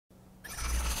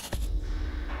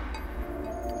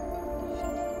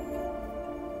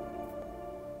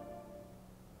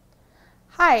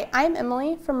Hi, I'm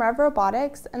Emily from Rev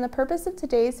Robotics, and the purpose of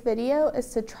today's video is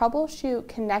to troubleshoot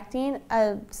connecting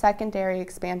a secondary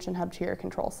expansion hub to your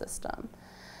control system.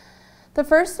 The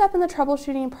first step in the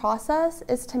troubleshooting process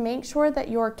is to make sure that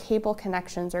your cable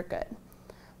connections are good.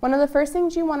 One of the first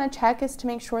things you want to check is to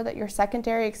make sure that your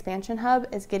secondary expansion hub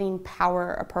is getting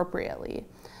power appropriately.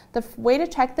 The way to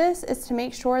check this is to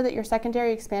make sure that your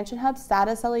secondary expansion hub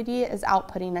status LED is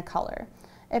outputting a color.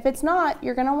 If it's not,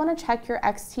 you're going to want to check your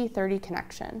XT30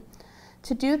 connection.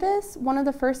 To do this, one of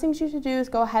the first things you should do is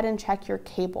go ahead and check your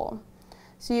cable.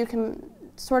 So you can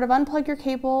sort of unplug your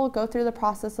cable, go through the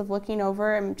process of looking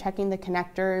over and checking the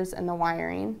connectors and the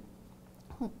wiring.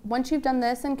 Once you've done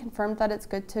this and confirmed that it's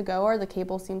good to go or the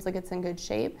cable seems like it's in good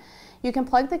shape, you can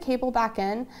plug the cable back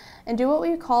in and do what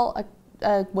we call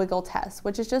a wiggle test,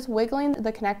 which is just wiggling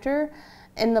the connector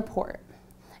in the port.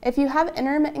 If you have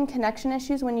intermittent connection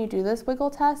issues when you do this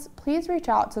wiggle test, please reach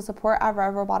out to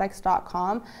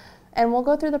support@revrobotics.com and we'll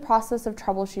go through the process of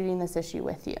troubleshooting this issue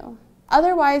with you.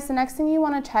 Otherwise, the next thing you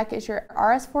want to check is your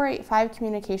RS485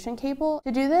 communication cable.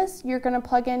 To do this, you're going to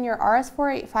plug in your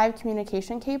RS485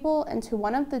 communication cable into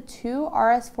one of the two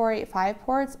RS485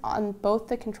 ports on both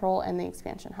the control and the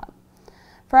expansion hub.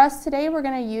 For us today, we're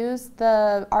going to use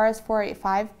the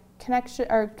RS485 connection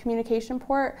or communication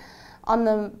port on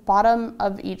the bottom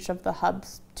of each of the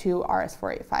hub's two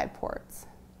RS485 ports.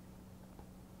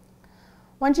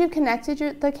 Once you've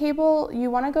connected the cable,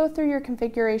 you want to go through your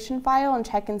configuration file and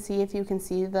check and see if you can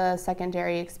see the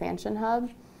secondary expansion hub.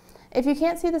 If you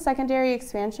can't see the secondary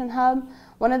expansion hub,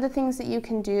 one of the things that you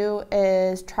can do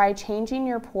is try changing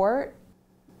your port.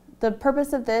 The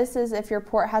purpose of this is if your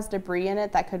port has debris in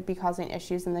it that could be causing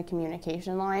issues in the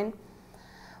communication line.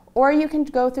 Or you can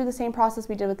go through the same process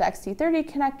we did with the XT30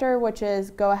 connector, which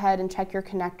is go ahead and check your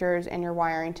connectors and your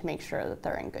wiring to make sure that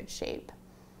they're in good shape.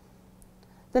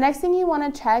 The next thing you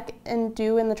want to check and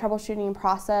do in the troubleshooting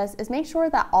process is make sure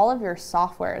that all of your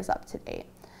software is up to date.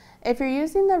 If you're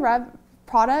using the Rev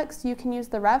products, you can use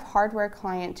the Rev hardware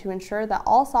client to ensure that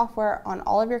all software on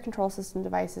all of your control system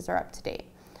devices are up to date.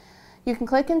 You can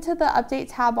click into the Update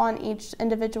tab on each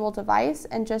individual device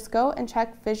and just go and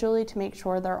check visually to make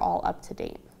sure they're all up to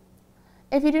date.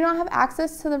 If you do not have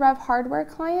access to the Rev hardware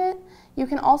client, you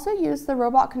can also use the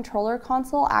robot controller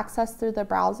console accessed through the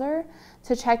browser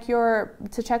to check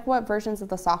what versions of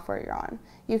the software you're on.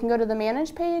 You can go to the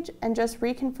Manage page and just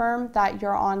reconfirm that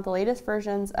you're on the latest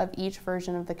versions of each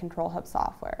version of the Control Hub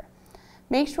software.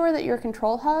 Make sure that your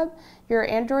Control Hub, your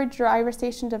Android driver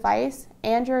station device,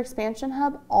 and your expansion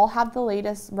hub all have the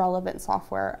latest relevant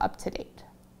software up to date.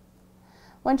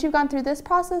 Once you've gone through this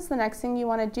process, the next thing you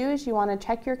want to do is you want to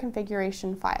check your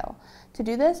configuration file. To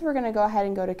do this, we're going to go ahead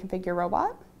and go to Configure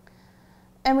Robot.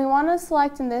 And we want to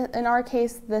select, in our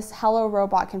case, this Hello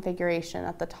Robot configuration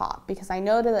at the top, because I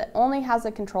know that it only has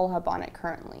a control hub on it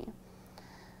currently.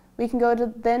 We can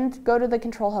then go to the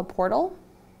Control Hub portal.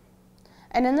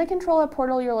 And in the Control Hub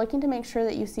portal, you're looking to make sure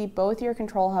that you see both your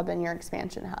control hub and your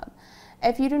expansion hub.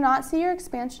 If you do not see your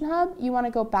expansion hub, you want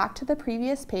to go back to the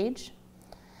previous page.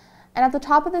 And at the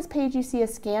top of this page, you see a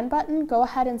Scan button. Go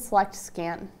ahead and select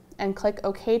Scan and click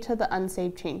OK to the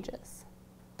unsaved changes.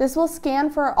 This will scan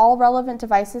for all relevant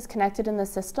devices connected in the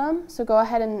system. So go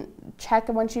ahead and check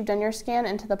once you've done your scan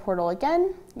into the portal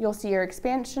again. You'll see your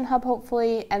expansion hub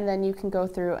hopefully, and then you can go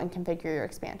through and configure your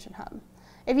expansion hub.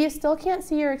 If you still can't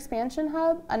see your expansion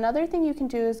hub, another thing you can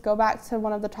do is go back to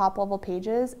one of the top level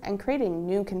pages and create a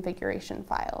new configuration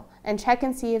file and check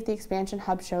and see if the expansion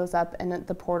hub shows up in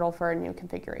the portal for a new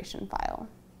configuration file.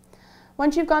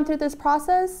 Once you've gone through this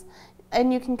process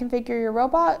and you can configure your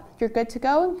robot, you're good to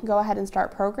go. You can go ahead and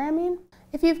start programming.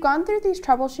 If you've gone through these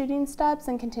troubleshooting steps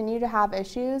and continue to have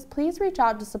issues, please reach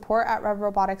out to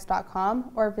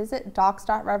support@revrobotics.com or visit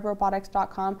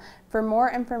docs.revrobotics.com for more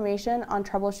information on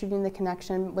troubleshooting the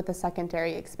connection with the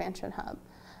secondary expansion hub.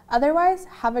 Otherwise,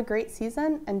 have a great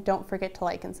season and don't forget to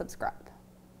like and subscribe.